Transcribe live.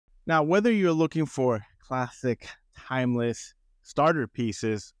Now, whether you're looking for classic, timeless starter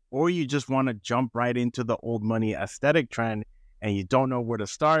pieces, or you just want to jump right into the old money aesthetic trend and you don't know where to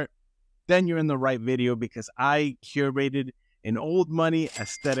start, then you're in the right video, because I curated an old money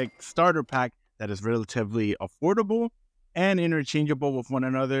aesthetic starter pack that is relatively affordable and interchangeable with one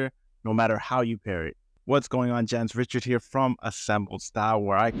another, no matter how you pair it. What's going on, gents? Richard here from Assembled Style,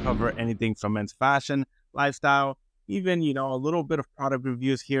 where I cover anything from men's fashion, lifestyle, even, a little bit of product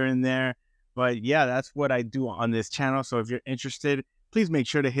reviews here and there. But yeah, that's what I do on this channel. So if you're interested, please make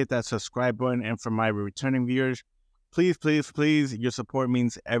sure to hit that subscribe button. And for my returning viewers, please, your support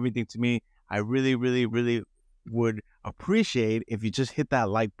means everything to me. I really, really would appreciate if you just hit that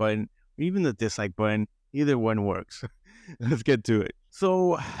like button or even the dislike button. Either one works. Let's get to it.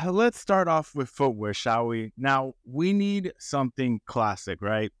 So let's start off with footwear, shall we? Now, we need something classic,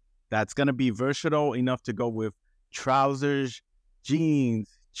 right? That's going to be versatile enough to go with trousers,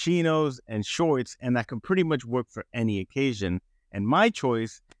 jeans, chinos, and shorts, and that can pretty much work for any occasion. And my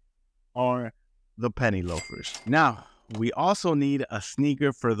choice are the penny loafers. Now, we also need a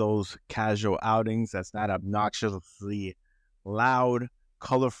sneaker for those casual outings that's not obnoxiously loud,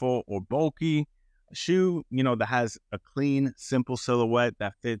 colorful, or bulky. A shoe, that has a clean, simple silhouette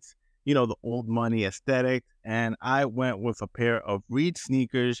that fits, the old money aesthetic. And I went with a pair of Reed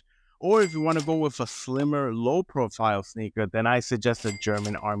sneakers. Or if you want to go with a slimmer, low-profile sneaker, then I suggest a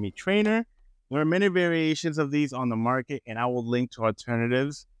German Army trainer. There are many variations of these on the market, and I will link to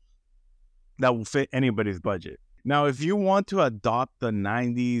alternatives that will fit anybody's budget. Now, if you want to adopt the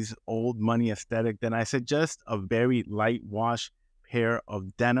 90s old money aesthetic, then I suggest a very light wash pair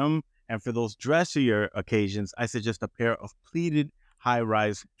of denim. And for those dressier occasions, I suggest a pair of pleated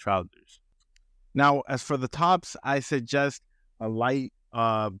high-rise trousers. Now, as for the tops, I suggest a light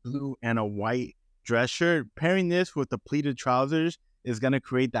blue and a white dress shirt. Pairing this with the pleated trousers is going to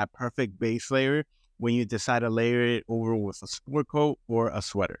create that perfect base layer when you decide to layer it over with a sport coat or a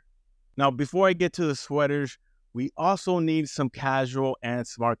sweater. Now, before I get to the sweaters, we also need some casual and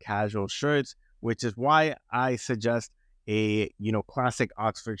smart casual shirts, which is why I suggest a, classic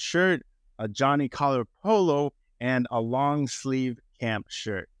Oxford shirt, a Johnny collar polo, and a long sleeve camp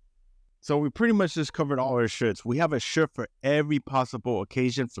shirt. So we pretty much just covered all our shirts. We have a shirt for every possible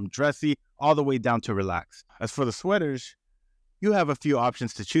occasion, from dressy all the way down to relaxed. As for the sweaters, you have a few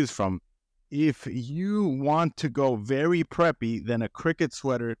options to choose from. If you want to go very preppy, then a cricket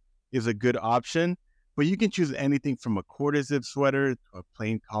sweater is a good option. But you can choose anything from a quarter zip sweater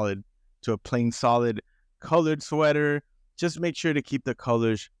to a plain solid colored sweater. Just make sure to keep the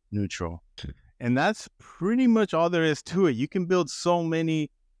colors neutral. And that's pretty much all there is to it. You can build so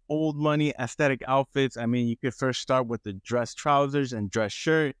many old money aesthetic outfits. I mean, you could first start with the dress trousers and dress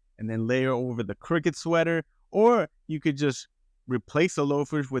shirt and then layer over the cricket sweater, or you could just replace the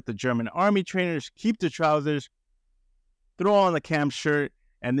loafers with the German Army trainers, keep the trousers, throw on the camp shirt,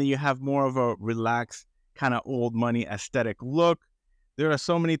 and then you have more of a relaxed kind of old money aesthetic look. There are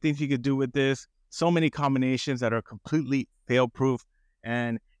so many things you could do with this, so many combinations that are completely fail-proof.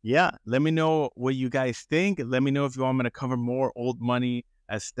 And yeah, let me know what you guys think. Let me know if you want me to cover more old money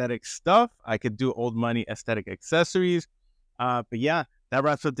aesthetic stuff. I could do old money aesthetic accessories. But yeah, that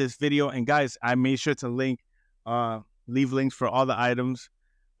wraps up this video. And guys, I made sure to leave links for all the items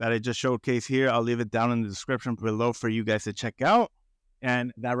that I just showcased here. I'll leave it down in the description below for you guys to check out.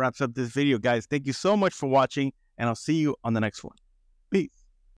 And that wraps up this video, guys. Thank you so much for watching, and I'll see you on the next one. Peace.